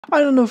I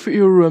don't know if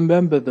you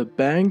remember the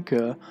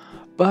banker,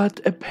 but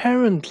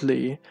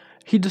apparently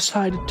he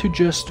decided to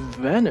just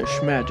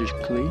vanish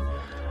magically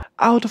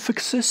out of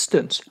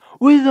existence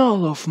with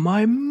all of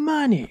my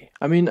money.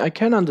 I mean, I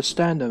can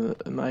understand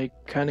him. I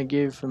kind of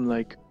gave him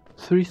like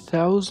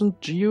 3,000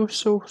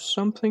 geos or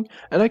something,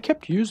 and I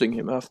kept using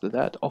him after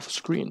that off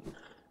screen.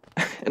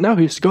 And now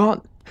he's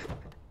gone.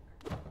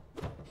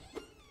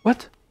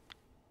 What?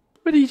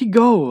 Where did he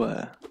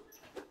go?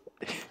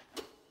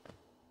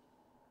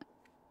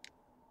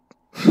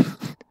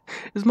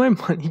 Is my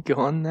money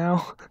gone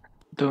now?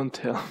 Don't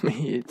tell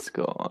me it's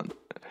gone.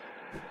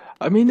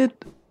 I mean,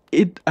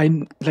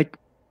 I like,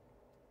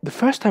 the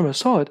first time I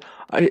saw it,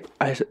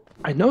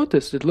 I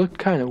noticed it looked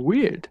kind of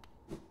weird.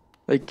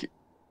 Like,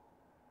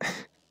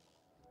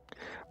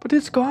 but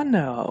it's gone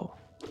now.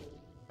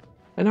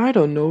 And I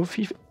don't know if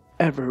he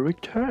ever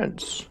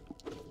returns.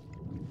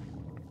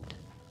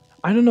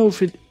 I don't know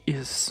if it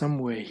is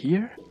somewhere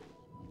here,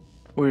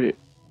 or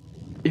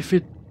if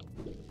it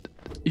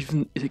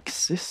even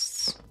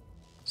exists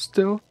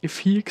still, if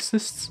he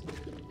exists.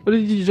 Or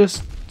did he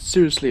just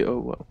seriously, oh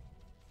well.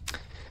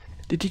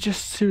 Did he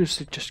just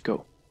seriously just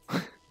go?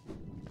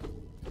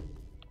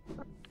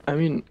 I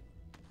mean,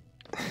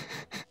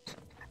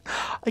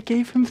 I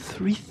gave him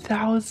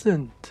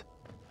 3,000.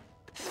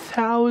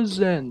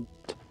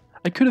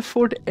 I could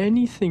afford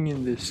anything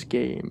in this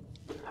game.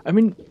 I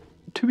mean,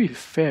 to be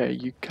fair,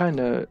 you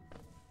kinda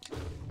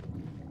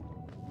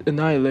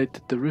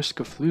annihilated the risk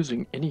of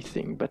losing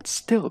anything, but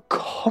still,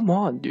 come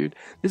on, dude.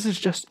 This is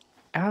just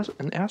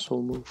an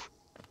asshole move.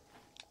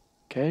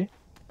 Okay?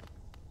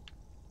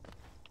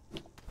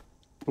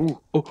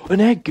 Ooh, oh,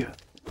 an egg!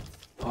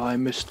 Oh, I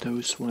missed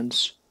those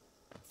ones.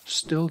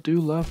 Still do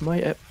love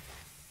my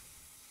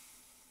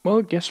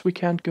well, guess we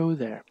can't go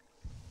there.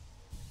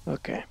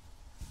 Okay.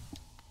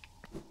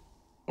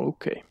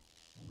 Okay.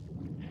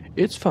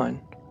 It's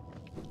fine.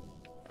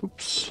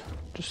 Oops.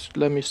 Just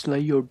let me slay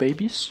your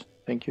babies.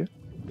 Thank you.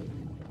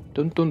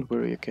 Don't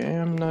worry, okay?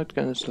 I'm not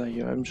gonna slay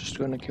you. I'm just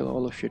gonna kill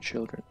all of your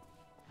children.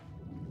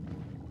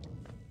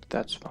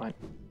 That's fine.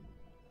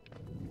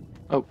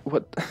 Oh,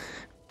 what?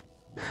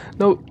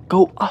 No,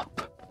 go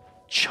up,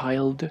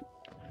 child.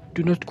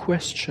 Do not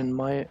question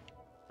my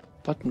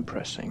button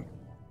pressing.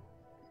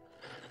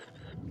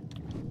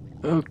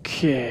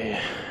 Okay,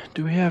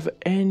 do we have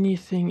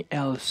anything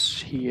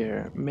else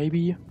here?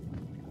 Maybe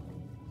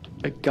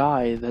a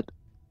guy that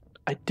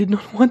I did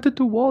not wanted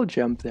to wall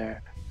jump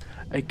there.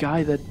 A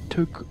guy that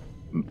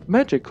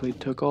magically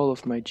took all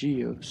of my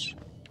geos.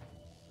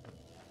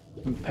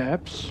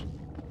 Perhaps,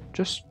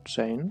 just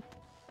saying,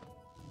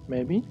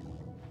 maybe.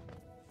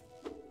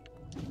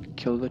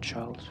 Kill the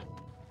child.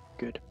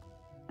 Good.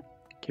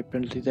 Okay,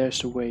 apparently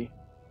there's a way.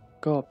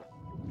 Go up.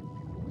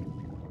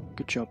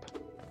 Good job.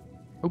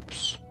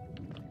 Oops.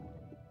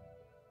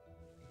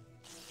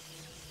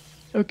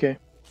 Okay.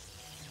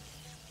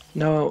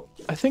 Now,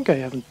 I think I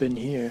haven't been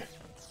here.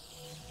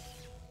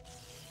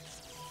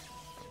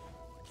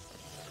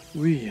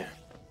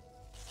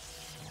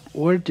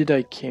 Where did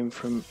I came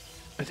from?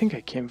 I think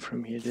I came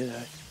from here, did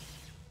I?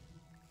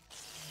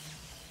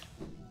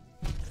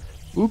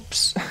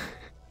 Oops.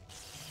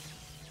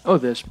 Oh,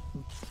 there's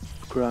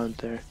ground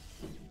there.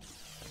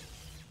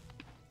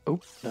 Oh,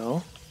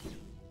 no.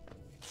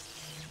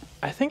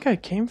 I think I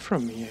came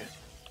from here.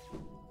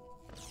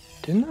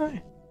 Didn't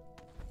I?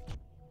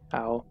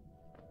 Ow.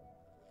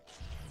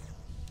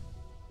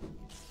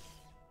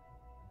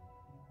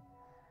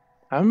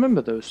 I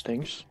remember those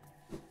things.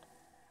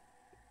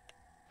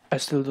 I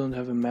still don't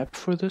have a map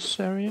for this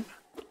area.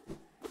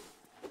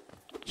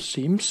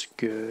 Seems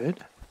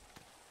good.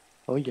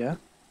 Oh yeah.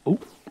 Oh.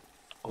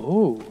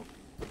 Oh.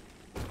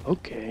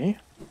 Okay.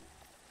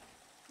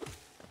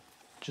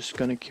 Just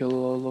gonna kill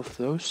all of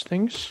those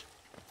things.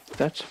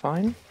 That's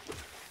fine.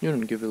 You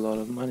don't give a lot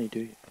of money, do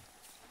you?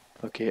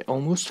 Okay,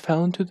 almost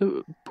fell into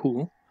the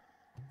pool.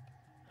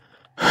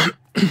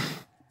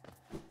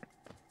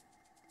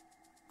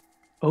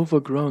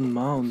 Overgrown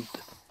mound.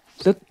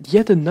 Is that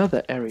yet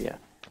another area?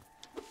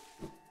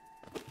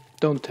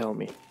 Don't tell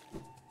me.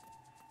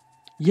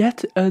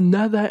 Yet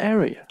another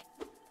area.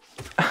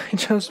 I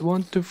just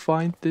want to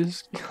find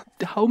this.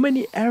 How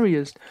many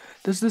areas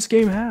does this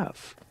game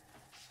have?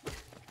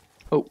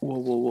 Oh,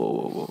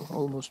 whoa.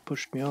 Almost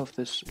pushed me off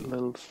this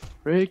little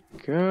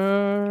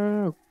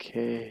fricker.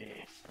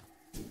 Okay.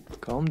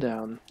 Calm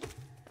down.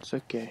 It's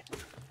okay.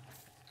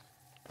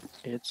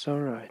 It's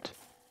alright.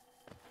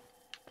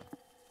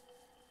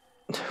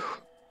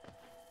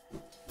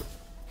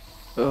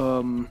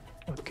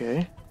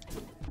 Okay.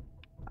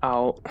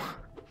 Ow.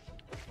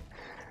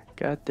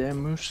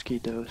 Goddamn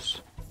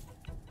mosquitoes.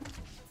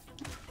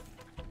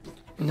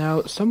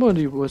 Now,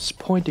 somebody was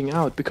pointing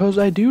out, because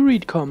I do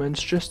read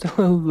comments just a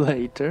little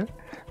later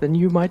than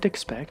you might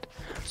expect,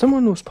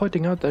 someone was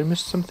pointing out that I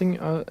missed something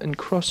in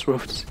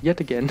Crossroads yet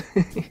again.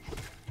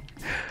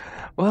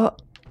 Well,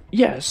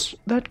 yes,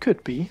 that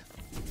could be.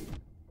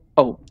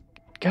 Oh,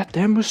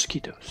 goddamn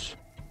mosquitoes.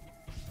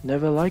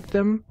 Never liked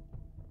them.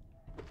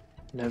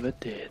 Never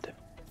did.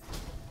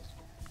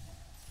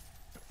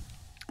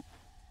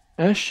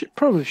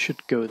 Probably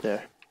should go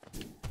there.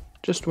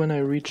 Just when I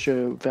reach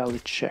a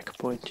valid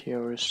checkpoint here,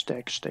 or a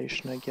stag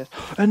station, I guess.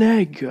 An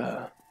egg!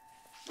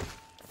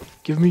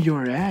 Give me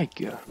your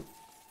egg!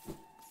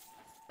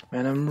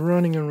 Man, I'm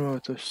running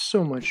around with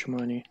so much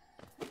money.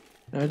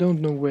 I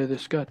don't know where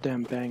this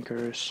goddamn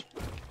banker is.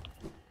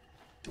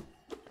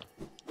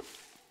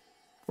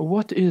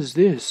 What is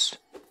this?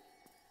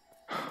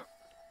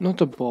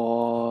 Not a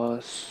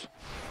boss.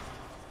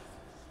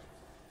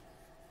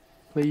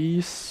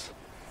 Please.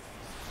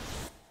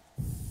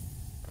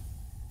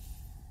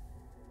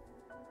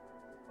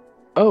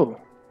 Oh.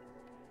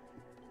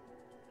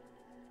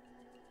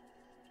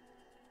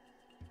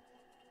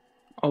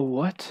 Oh,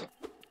 what?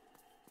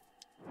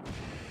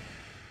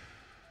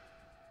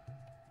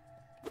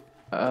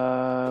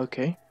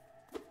 Okay.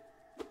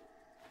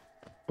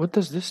 What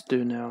does this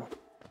do now?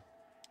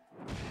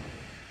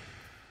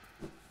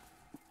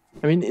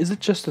 I mean, is it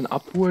just an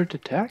upward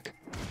attack?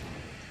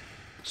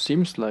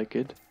 Seems like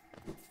it.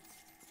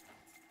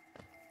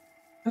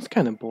 That's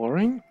kind of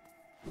boring.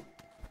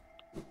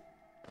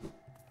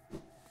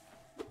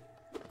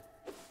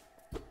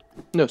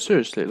 No,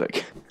 seriously,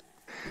 like,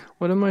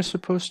 what am I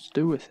supposed to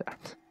do with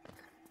that?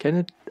 Can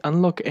it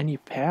unlock any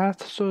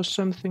paths or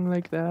something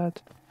like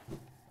that?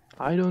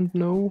 I don't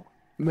know.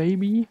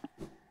 Maybe?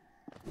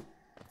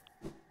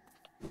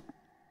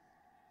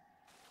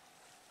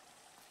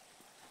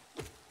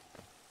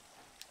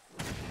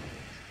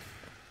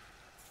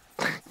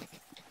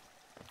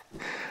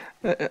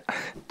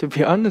 To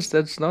be honest,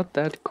 that's not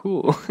that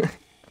cool.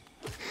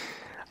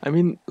 I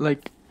mean,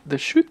 like, the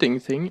shooting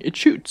thing, it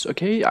shoots,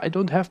 okay? I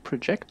don't have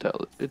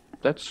projectile.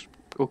 That's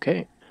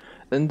okay.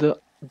 Then the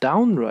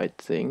downright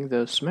thing,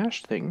 the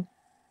smash thing,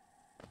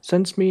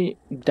 sends me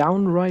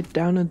downright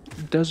down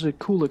and does a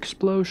cool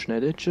explosion,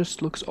 and it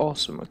just looks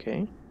awesome,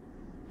 okay?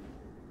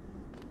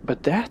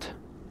 But that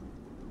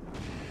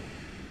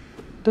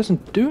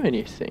doesn't do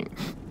anything,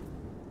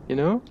 you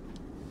know?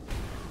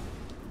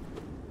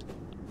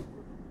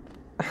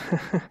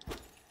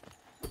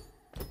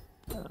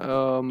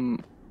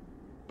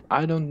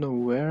 I don't know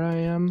where I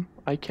am.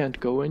 I can't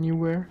go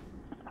anywhere.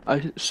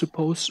 I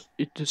suppose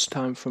it is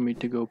time for me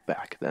to go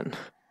back then.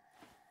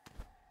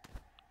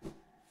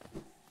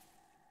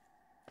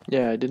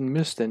 Yeah, I didn't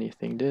miss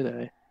anything, did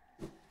I?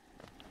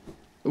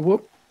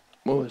 Whoop.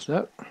 What was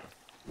that?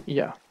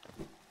 Yeah.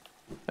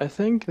 I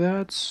think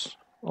that's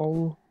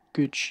all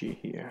Gucci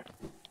here.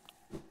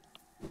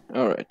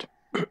 Alright.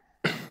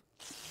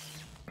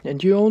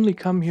 And you only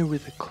come here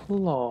with a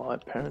claw,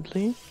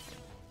 apparently.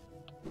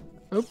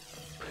 Oh,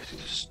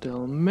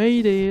 still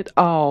made it.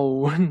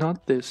 Oh,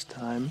 not this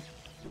time.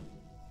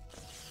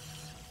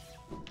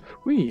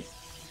 Whee.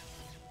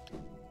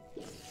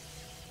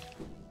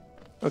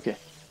 Okay.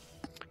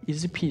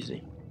 Easy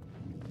peasy.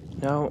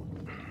 Now,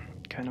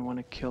 kinda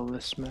wanna kill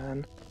this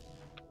man.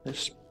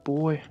 This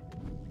boy.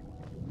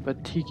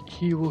 But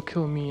he will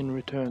kill me in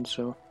return,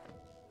 so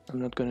I'm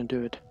not gonna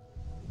do it.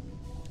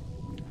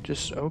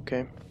 Just,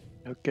 okay.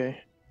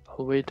 Okay.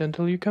 I'll wait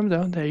until you come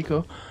down, there you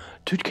go.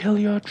 To kill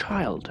your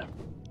child.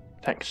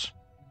 Thanks.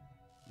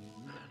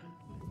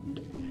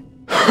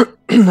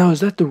 Now, is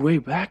that the way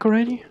back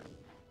already?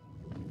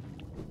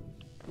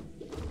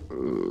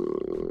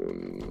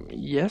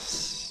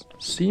 Yes,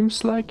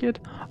 seems like it.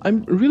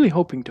 I'm really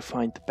hoping to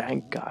find the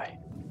bank guy.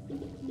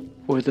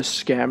 Or the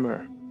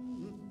scammer.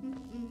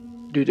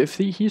 Dude, if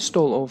he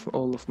stole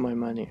all of my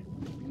money,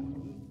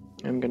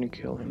 I'm gonna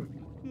kill him.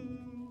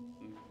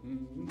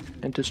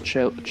 And his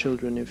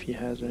children if he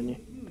has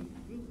any.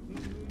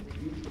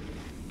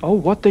 Oh,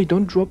 what? They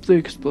don't drop the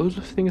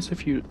explosive things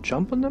if you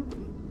jump on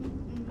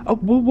them? Oh,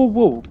 whoa, whoa,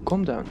 whoa.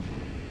 Calm down.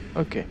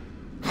 Okay.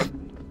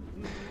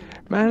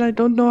 Man, I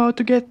don't know how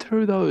to get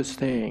through those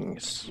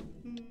things.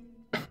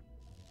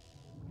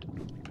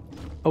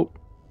 Oh.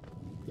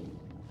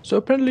 So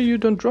apparently you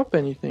don't drop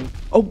anything.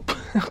 Oh,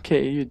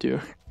 okay, you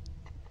do.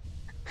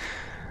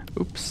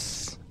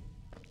 Oops.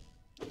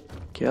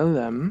 Kill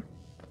them.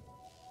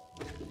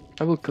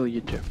 I will kill you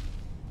too.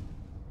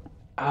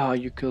 Ah,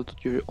 you killed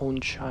your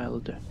own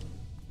child.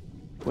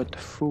 What a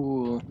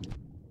fool.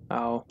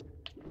 Ow.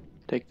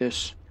 Take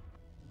this.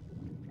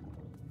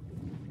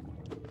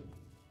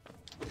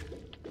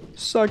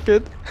 Suck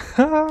it.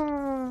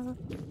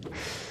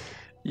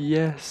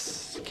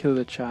 Yes, kill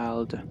the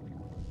child.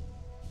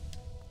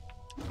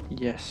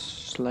 Yes,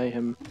 slay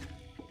him.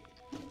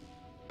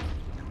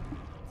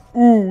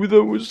 Ooh,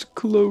 that was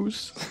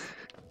close.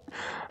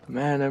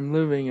 Man, I'm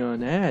living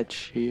on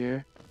edge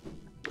here.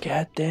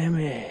 Goddamn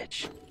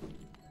edge.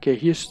 Okay,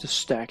 here's the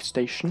stack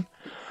station.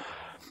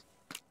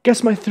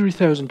 Guess my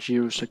 3,000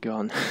 euros are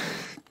gone.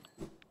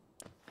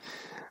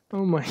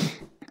 Oh my.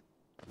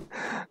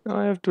 Now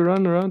I have to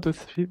run around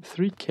with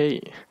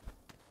 3k.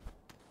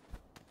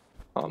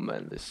 Oh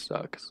man, this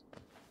sucks.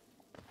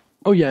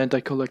 Oh yeah, and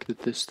I collected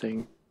this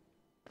thing.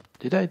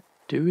 Did I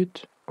do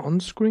it on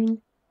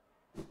screen?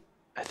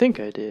 I think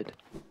I did.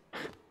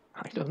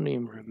 I don't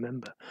even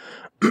remember.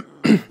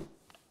 It's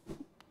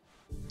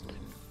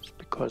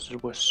because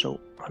it was so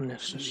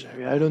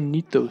unnecessary. I don't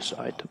need those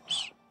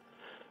items.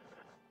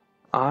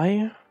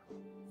 I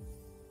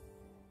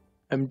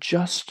am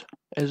just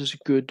as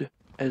good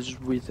as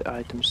with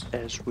items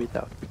as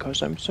without,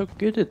 because I'm so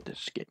good at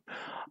this game.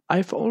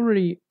 I've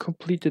already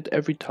completed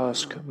every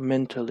task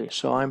mentally,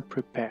 so I'm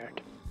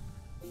prepared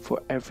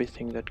for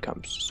everything that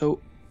comes. So,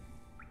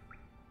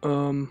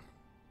 I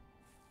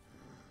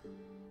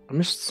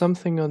missed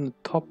something on the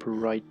top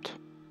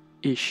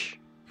right-ish.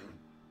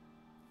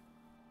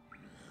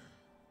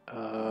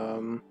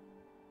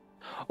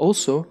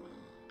 Also,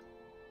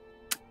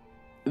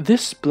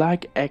 this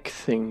black egg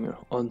thing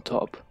on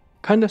top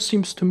kinda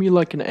seems to me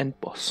like an end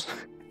boss.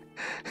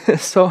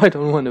 So I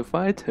don't want to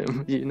fight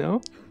him, you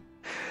know?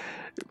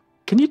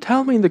 Can you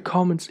tell me in the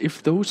comments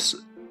if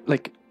those,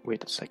 like,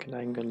 wait a second,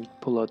 I'm gonna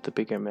pull out the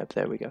bigger map,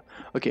 there we go.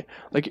 Okay,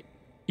 like,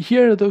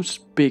 here are those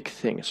big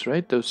things,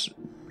 right? Those,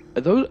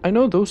 I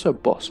know those are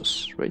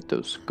bosses, right?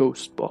 Those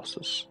ghost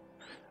bosses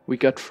we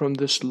got from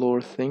this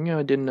lore thing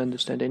I didn't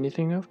understand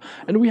anything of.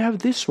 And we have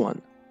this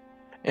one.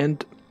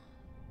 And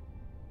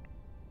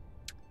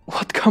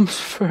what comes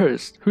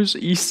first? Who's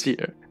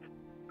easier?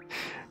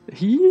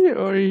 He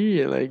or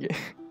he? Like,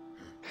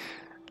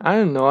 I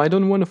don't know, I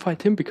don't want to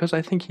fight him because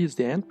I think he's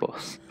the end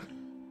boss.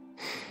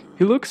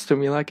 He looks to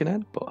me like an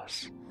end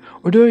boss.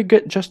 Or do I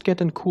just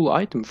get a cool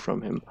item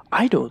from him?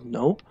 I don't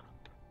know.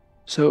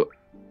 So,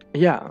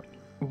 yeah,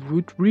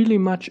 would really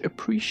much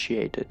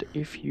appreciate it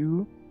if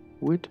you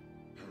would...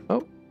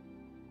 Oh.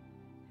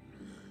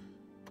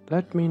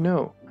 Let me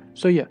know.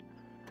 So yeah,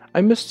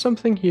 I missed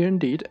something here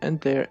indeed, and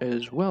there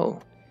as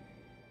well.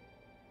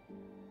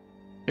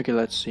 Okay,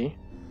 let's see.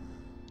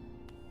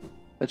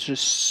 Let's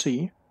just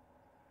see.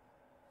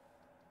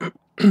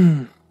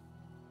 I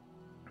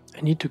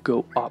need to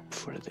go up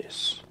for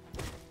this.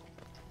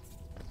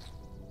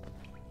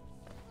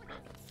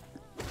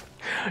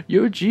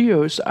 Your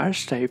geos are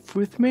safe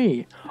with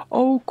me.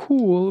 Oh,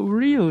 cool,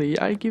 really?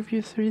 I give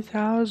you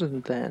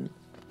 3,000 then.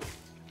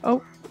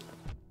 Oh,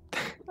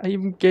 I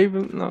even gave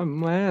him... Oh,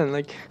 man,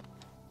 like...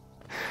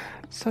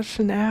 Such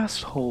an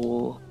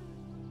asshole.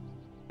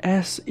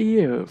 As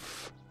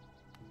if.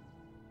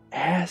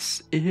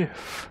 As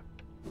if.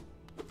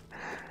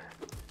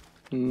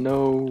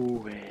 No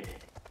way.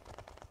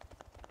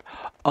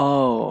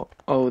 Oh,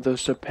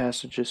 those are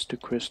passages to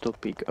Crystal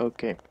Peak.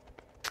 Okay.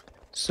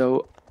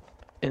 So,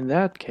 in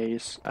that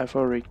case, I've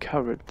already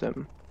covered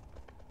them.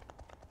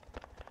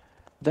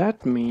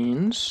 That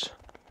means...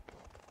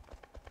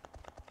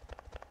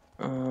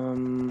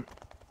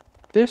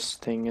 this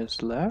thing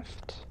is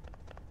left.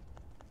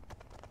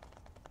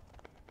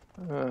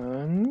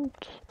 And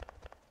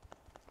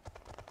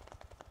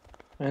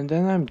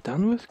then I'm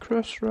done with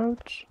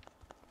Crossroads,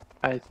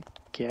 I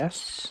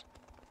guess.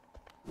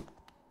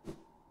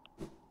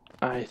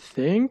 I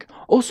think.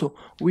 Also,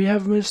 we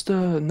have missed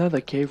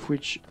another cave,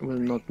 which, well,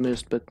 not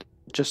missed, but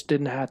just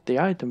didn't have the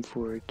item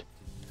for it,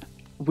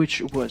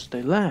 which was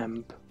the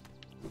lamp.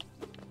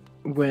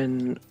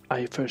 When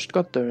I first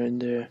got there in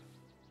the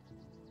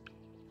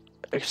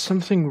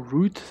something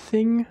root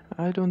thing,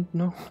 I don't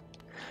know.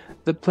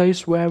 The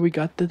place where we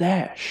got the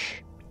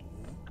dash.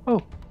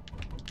 Oh,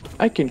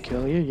 I can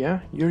kill you, yeah?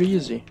 You're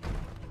easy.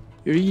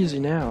 You're easy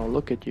now,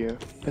 look at you.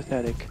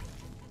 Pathetic.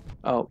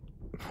 Oh,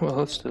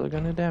 well, it's still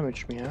gonna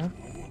damage me, huh?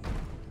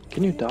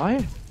 Can you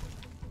die?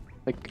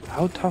 Like,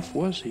 how tough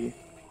was he?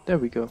 There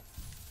we go.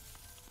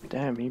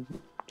 Damn, he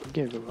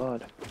gave a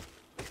lot.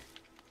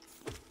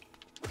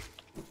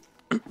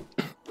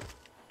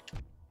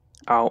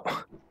 Ow.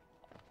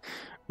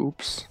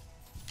 Oops.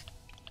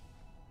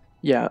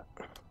 Yeah.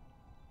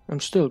 I'm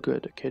still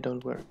good, okay,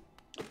 don't worry.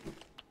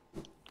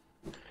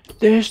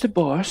 There's the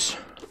boss.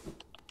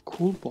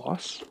 Cool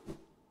boss.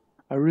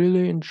 I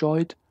really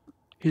enjoyed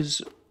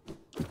his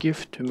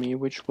gift to me,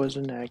 which was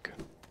an egg.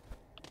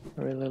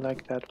 I really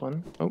like that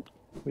one. Oh,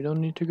 we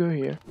don't need to go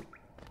here.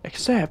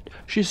 Except,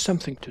 she's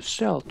something to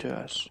sell to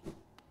us.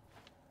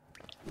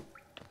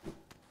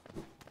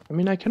 I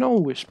mean, I can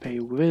always pay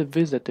with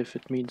visit if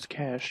it means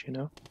cash, you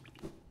know?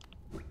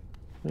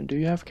 Do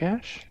you have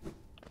cash?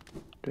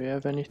 Do you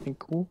have anything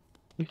cool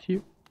with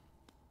you?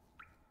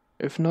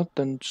 If not,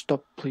 then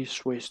stop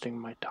please wasting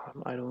my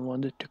time. I don't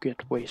want it to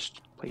get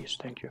wasted, please.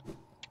 Thank you.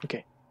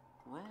 Okay.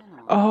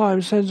 Oh,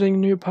 I'm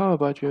sensing new power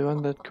about you.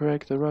 One that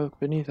correct the rock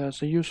beneath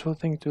us. A useful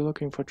thing to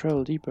looking for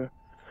travel deeper.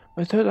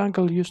 My third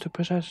uncle used to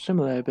possess a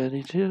similar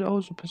ability. He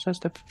also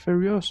possessed a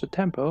Furiosa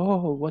temper.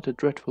 Oh, what a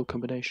dreadful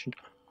combination.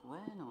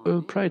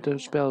 Pray to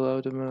spell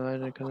out of my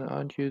life,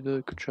 aren't you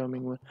the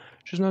charming one?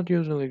 She's not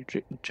usually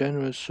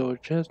generous or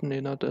certainly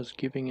not as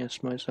giving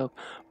as myself,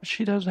 but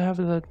she does have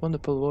that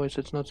wonderful voice.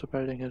 It's not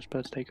surprising his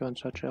pets take on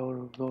such a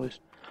voice.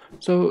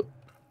 So,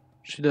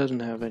 she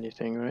doesn't have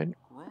anything, right?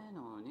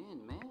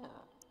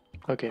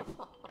 Okay,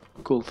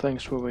 cool,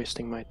 thanks for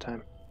wasting my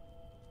time.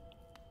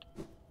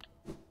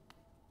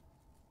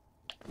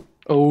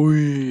 Oh,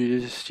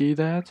 you see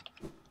that?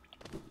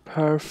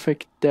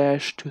 Perfect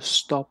dash to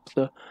stop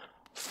the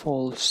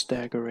fall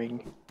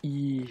staggering.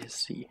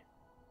 Easy.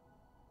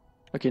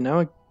 Okay, now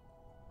I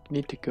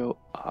need to go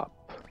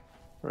up.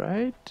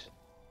 Right?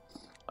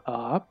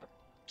 Up.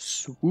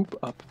 Swoop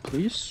up,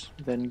 please.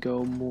 Then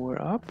go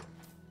more up.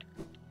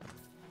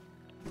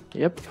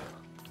 Yep.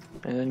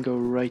 And then go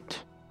right.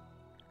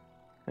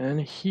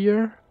 And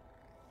here.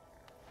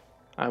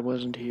 I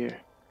wasn't here.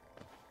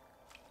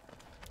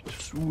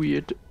 Just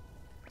weird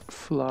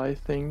fly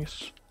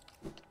things.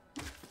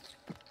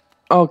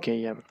 Okay,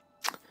 yeah.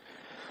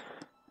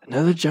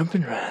 Another jump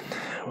and run.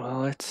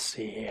 Well, let's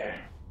see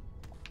here.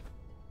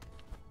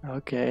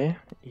 Okay,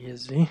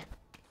 easy.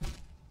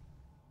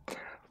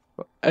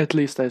 At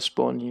least I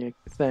spawn here,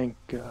 thank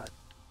God.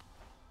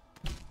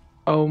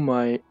 Oh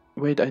my...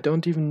 Wait, I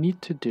don't even need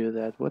to do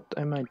that. What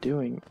am I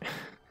doing?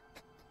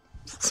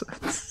 So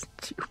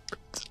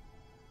stupid.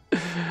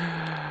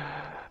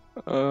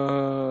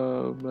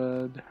 Oh,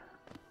 man.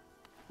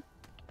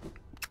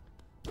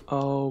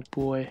 Oh,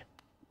 boy.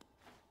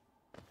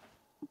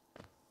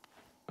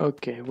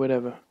 Okay,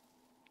 whatever.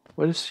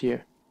 What is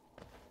here?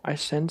 I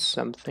sense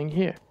something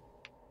here.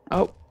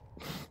 Oh.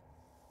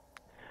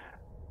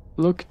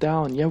 Look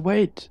down. Yeah,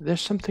 wait.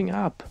 There's something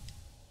up.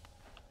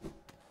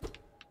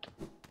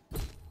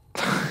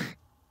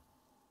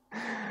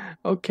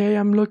 Okay,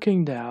 I'm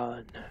looking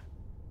down.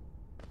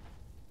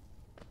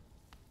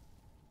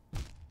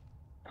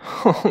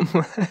 Oh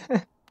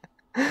man.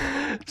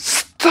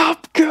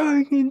 Stop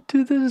going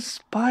into the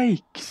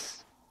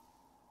spikes.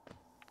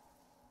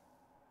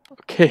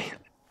 Okay.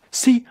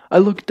 See, I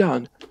looked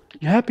down.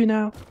 You happy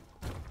now?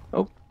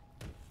 Oh.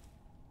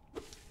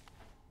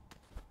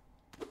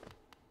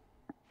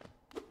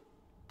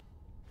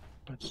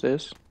 What's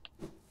this?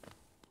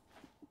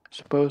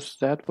 Suppose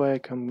that way I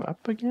come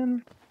up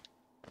again?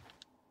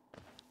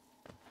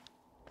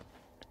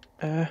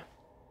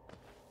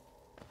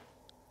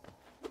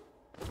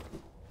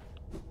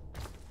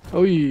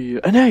 Oh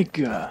yeah, an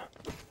egg!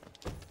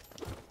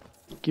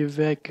 Give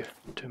egg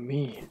to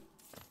me.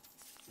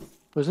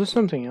 Was this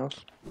something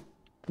else?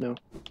 No,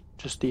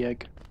 just the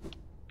egg.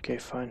 Okay,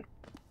 fine.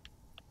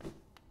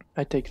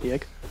 I take the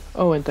egg.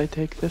 Oh, and I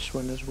take this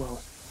one as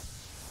well.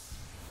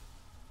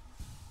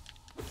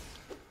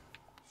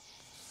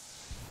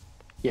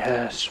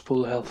 Yes,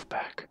 full health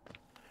back.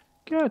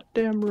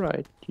 Goddamn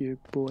right, you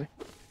boy.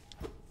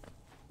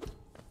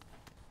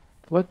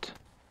 What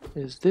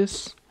is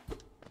this?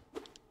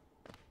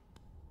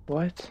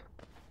 What?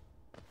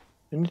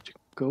 I need to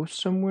go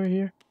somewhere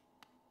here?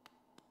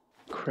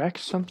 Crack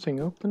something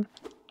open?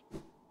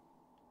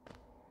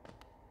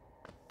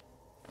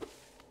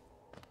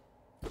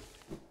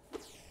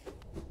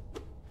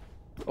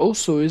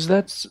 Also, is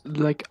that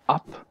like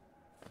up?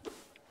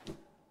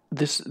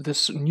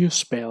 This new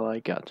spell I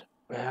got.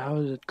 How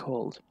is it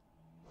called?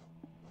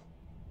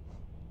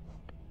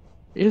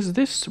 Is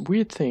this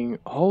weird thing,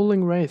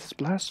 howling wraiths,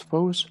 blast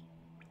foes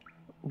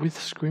with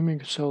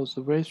screaming souls.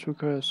 The wraiths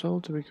require a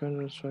soul to be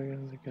conjured so I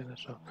can get a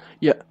soul.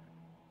 Yeah.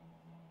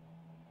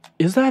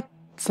 Is that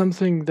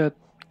something that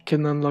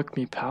can unlock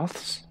me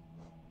paths?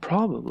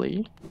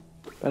 Probably.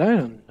 But I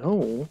don't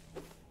know.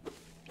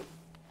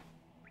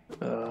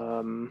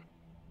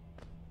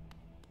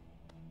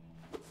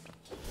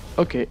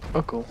 Okay,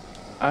 oh cool.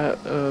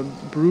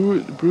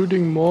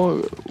 Brooding more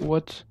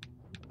what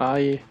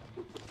I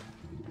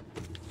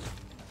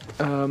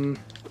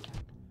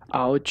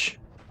ouch.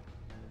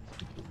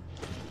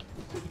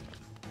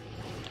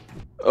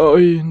 Oh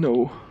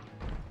no.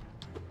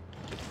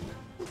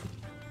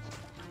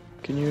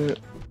 Can you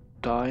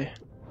die?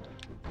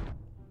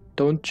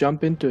 Don't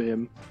jump into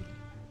him.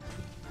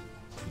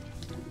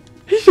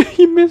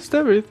 He missed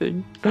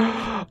everything.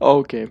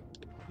 Okay.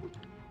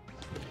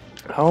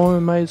 How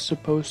am I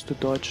supposed to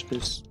dodge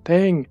this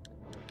thing?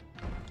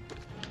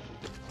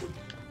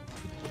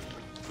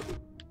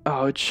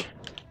 Ouch.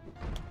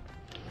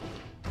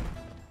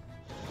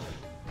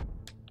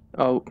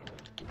 Oh.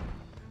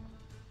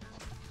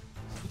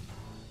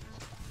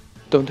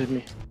 Don't hit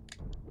me.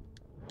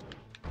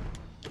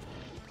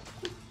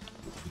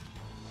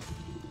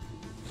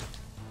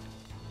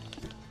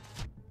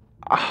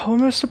 How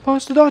am I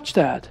supposed to dodge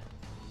that?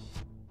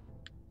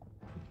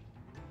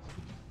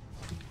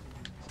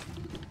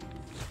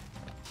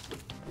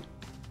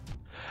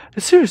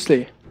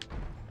 Seriously?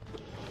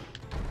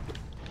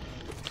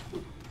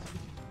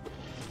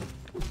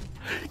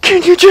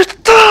 Can you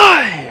just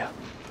die?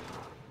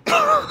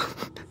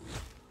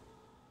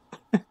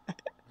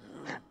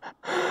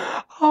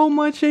 How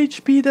much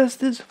HP does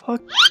this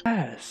fuck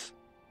has?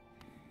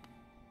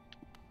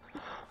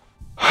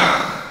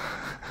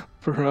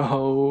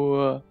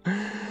 Bro,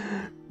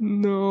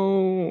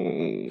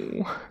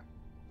 no.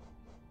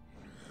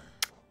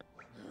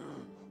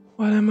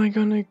 What am I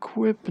gonna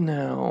equip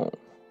now?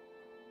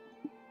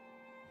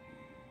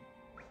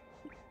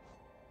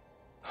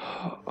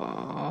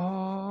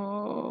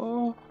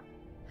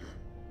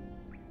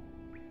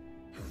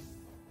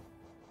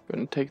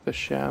 Gonna take the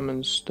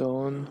shaman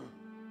stone.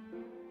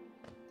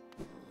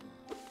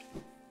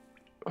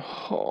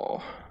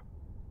 Oh.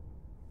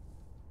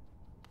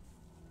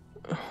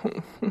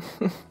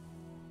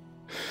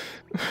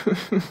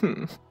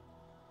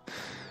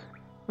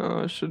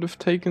 Oh, I should have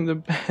taken the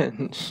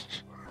bench.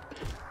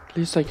 At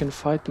least I can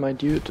fight my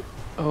dude.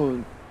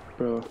 Oh,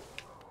 bro.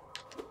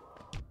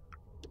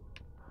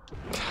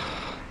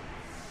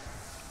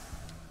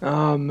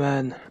 Oh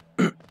man.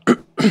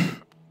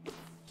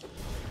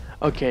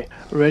 Okay,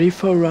 ready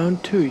for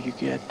round 2. You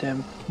get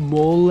them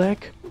mole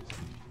leg.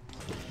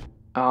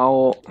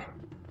 Ow.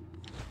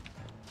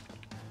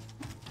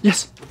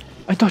 Yes!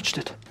 I dodged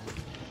it.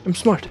 I'm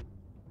smart.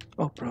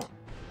 Oh, bro.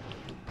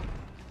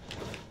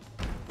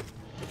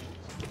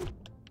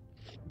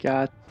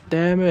 God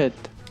damn it.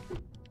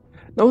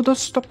 No, don't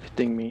stop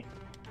hitting me.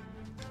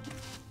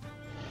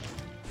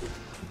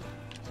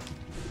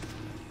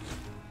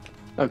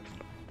 Oh,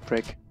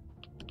 frick.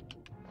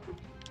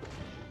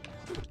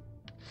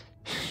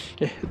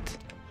 Shit.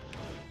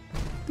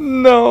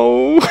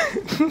 No!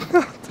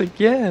 Not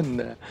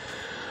again.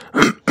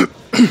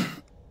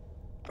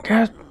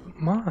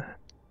 Come on.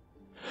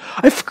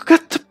 I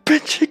forgot the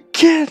bench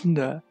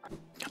again.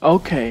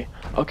 Okay,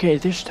 okay,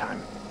 this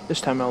time. This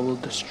time I will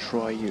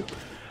destroy you.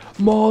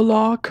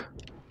 Morlock.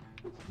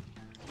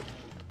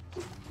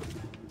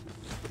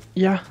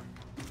 Yeah.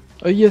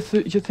 You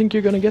think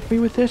you're gonna get me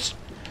with this?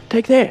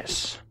 Take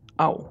this.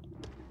 Ow.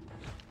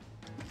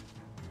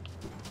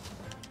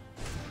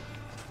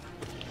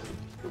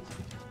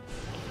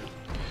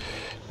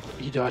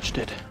 He dodged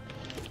it.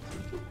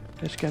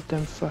 This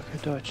goddamn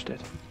fucker dodged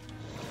it.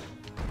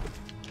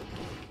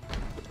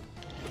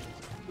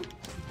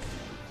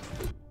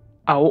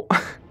 Ow.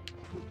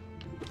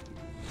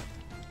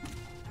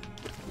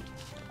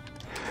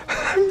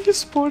 I'm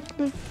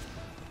respawning.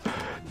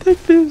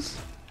 Take this.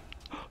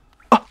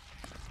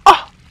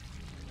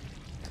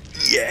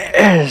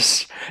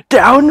 Yes!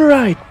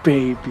 Downright,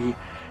 baby!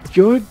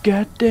 Your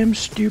goddamn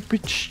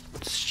stupid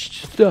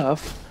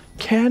stuff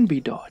can be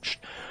dodged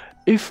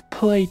if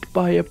played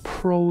by a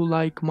pro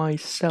like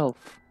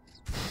myself.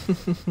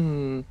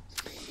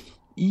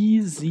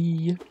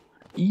 Easy.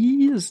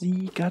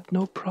 Easy. Got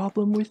no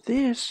problem with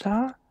this,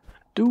 huh?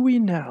 Do we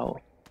now?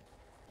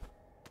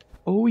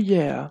 Oh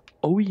yeah.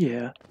 Oh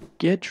yeah.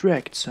 Get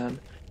wrecked, son.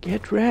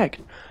 Get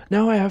wrecked.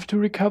 Now I have to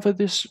recover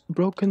this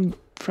broken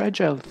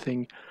fragile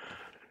thing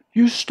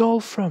you stole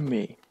from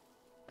me.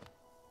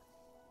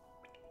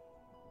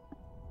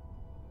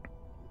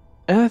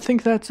 And I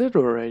think that's it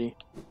already.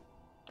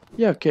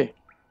 Yeah, okay.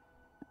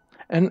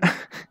 And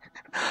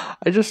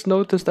I just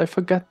noticed I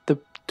forgot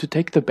to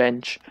take the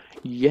bench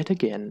yet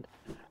again.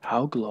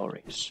 How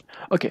glorious.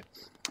 Okay.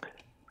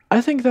 I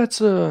think that's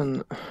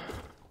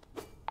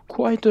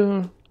quite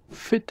a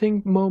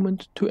fitting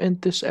moment to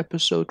end this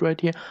episode right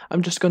here.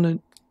 I'm just gonna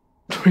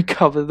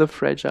recover the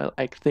fragile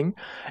egg thing,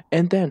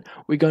 and then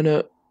we're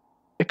gonna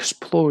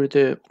explore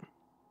the,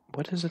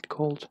 what is it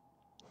called?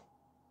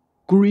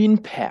 Green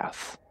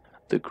path.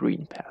 The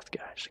green path,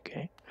 guys,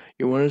 okay?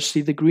 You want to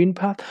see the green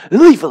path?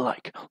 Leave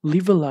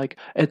a like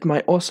at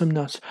my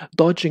awesomeness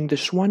dodging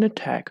this one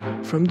attack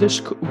from this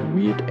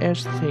weird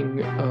ass thing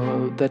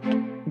that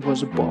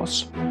was a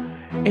boss.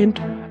 And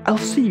I'll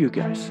see you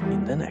guys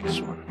in the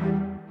next one.